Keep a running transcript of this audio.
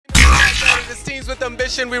It's Teenz With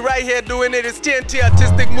Ambition. We're right here doing it. It's TNT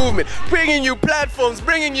Artistic Movement, bringing you platforms,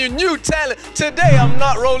 bringing you new talent. Today, I'm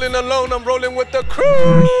not rolling alone. I'm rolling with the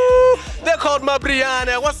crew. They're called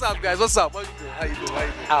Mabriyani. What's up, guys? What's up? How you doing? How you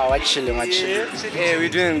doing? Oh, we're chilling, we're chilling. Yeah, we're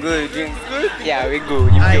doing good. Doing good? Yeah, we're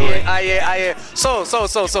good. So,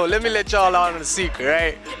 let me let y'all out on a secret,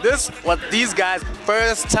 right? This was these guys'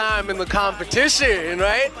 first time in the competition,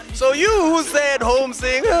 right? So you who stay at home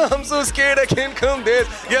saying, oh, I'm so scared I can't come there.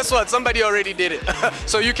 Guess what? Somebody already did it.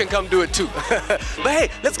 So you can come do it too. But hey,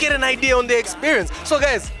 let's get an idea on the experience. So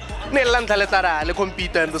guys,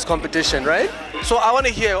 compete in this competition, right? So I want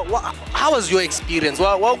to hear, how was your experience?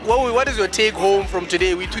 What is your take home from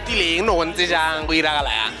today? We The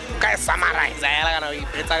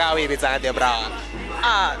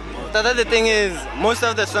thing is, most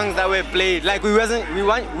of the songs that were played, like we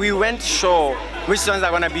weren't sure which songs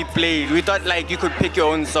are gonna be played. We thought like you could pick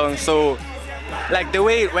your own song. So, like the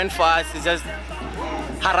way it went for us is just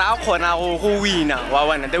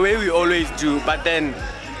the way we always do. But then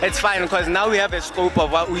it's fine because now we have a scope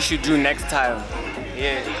of what we should do next time.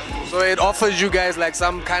 Yeah. So it offers you guys like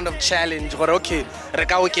some kind of challenge. But okay,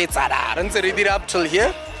 up till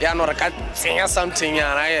here. Yeah, no, sing something.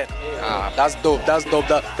 That's dope. That's dope.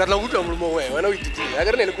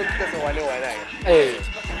 Hey,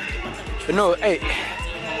 no, hey.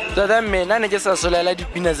 That man, I just saw like the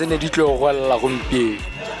pinas in the detail while la compete.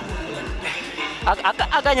 I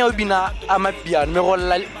can't be na amapian, me roll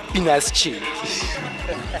like pinas cheap.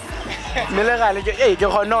 Hey,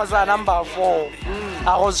 you know, number 4.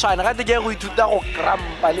 I was trying to get with the cramp,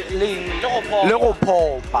 little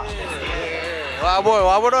pop.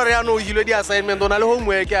 Assignment on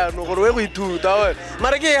homework. Let's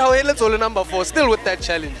all number 4. Still with that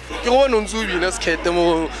challenge. You want to zoom in, let's get them.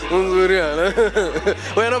 How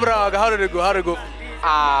did it go? How did it go?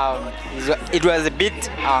 It was a bit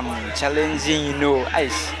challenging, you know.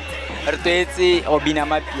 Rtoetse obina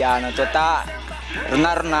mapiano tota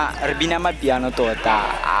rna rbina mapiano tota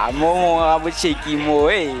mo abutsheki mo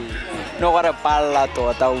no gore palla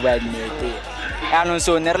tota o banete ano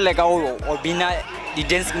so ne re le ka obina di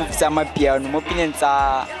dance moves tsa mapiano mo pineng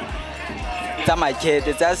tsa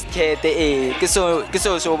makete tsa skete ke so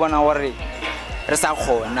bona gore re sa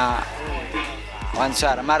khona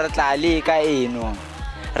wantsara mara tla le ka eno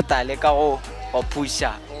re tla le ka go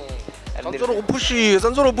pusha push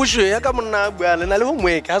ya ka monna buana na le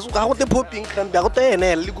homework ga go te popping cramp ya go te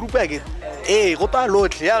ene le group ya ke go ta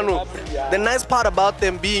lotle ya no. The nice part about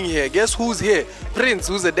them being here, guess who's here? Prince,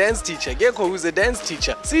 who's a dance teacher, Gecko, who's a dance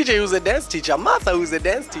teacher, CJ, who's a dance teacher, Martha, who's a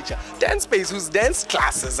dance teacher, Dance Space, who's dance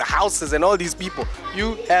classes, houses, and all these people.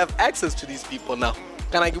 You have access to these people now.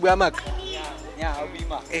 Can I give you a mark? Yeah, I'll be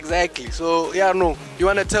mark. Exactly. So yeah, no, you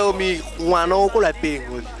want to tell me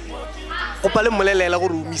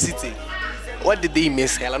what did they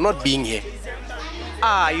miss, Hella, not being here?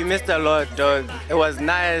 You missed a lot, dog. It was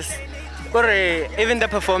nice. Even the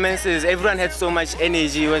performances, everyone had so much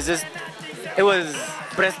energy. It was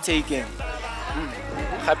breathtaking.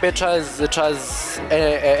 It was a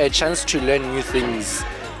chance to learn new things.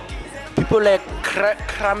 People like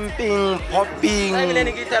cramping, popping.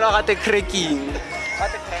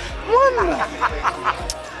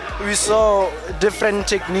 We saw different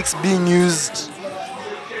techniques being used.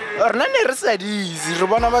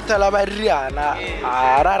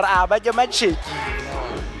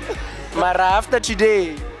 After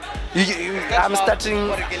today, I'm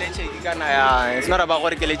starting. It's not about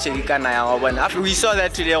what after we saw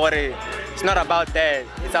that today, it's not about that.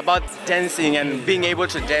 It's about dancing and being able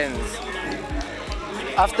to dance.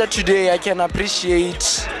 After today, I can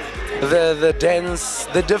appreciate the dance,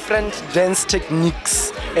 the different dance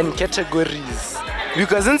techniques and categories.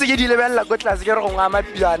 Because since you level la class get on my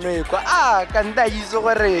piano, can that use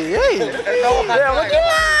over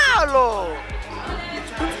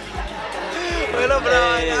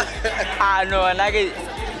no, like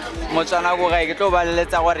Botswana go ga ke tlo ba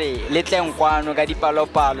letsa gore le tleng kwano ka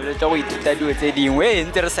dipalopalo le tlo go ithuta dilo tse dingwe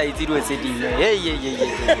interest dilo tse dingwe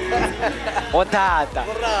o thata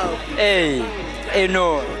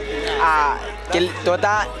no ke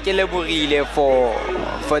leborile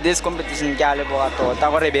for this competition ke a leboga tota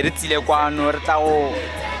gore be re tsile kwano re tla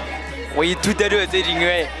go ithuta dilo tse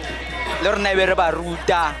dingwe le rona be re ba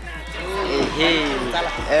ruta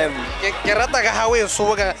ke rata ka ha we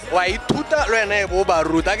so ka wa ithuta le ena e bo ba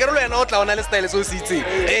ruta ke re le ena o tla ona le style so se itse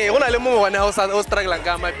go na le mo one ha o struggle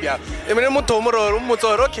ka mapia mene motho mo ro mo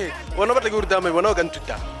tsoro okay bona ba tla go ruta me bona o ka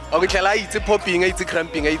nthuta o ke tlela itse popping itse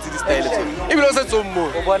cramping itse di style tse e bile o se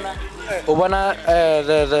tsommo o bona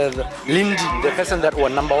the Lindy, the person that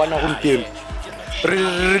won number 1 gompieno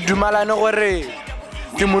re dumalane gore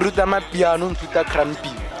ke mo ruta mapiano nthuta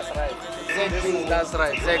cramping. That's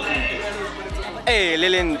right, exactly. Hey,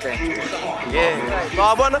 Lilinte.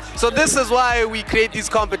 Yeah. So this is why we create these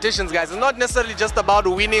competitions, guys. It's not necessarily just about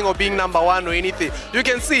winning or being number one or anything. You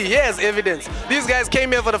can see, here's evidence. These guys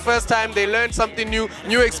came here for the first time, they learned something new,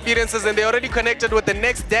 new experiences, and they already connected with the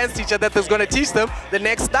next dance teacher that is going to teach them the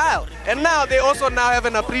next style. And now they also now have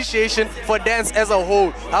an appreciation for dance as a whole.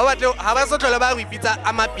 How about we beat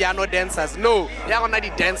piano dancers? No, you're gonna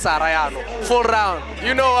dancer, full round.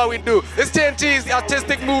 You know what we do. It's TNT's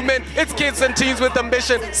artistic movement. It's kids and teens with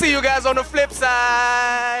ambition. See you guys on the flip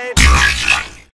side.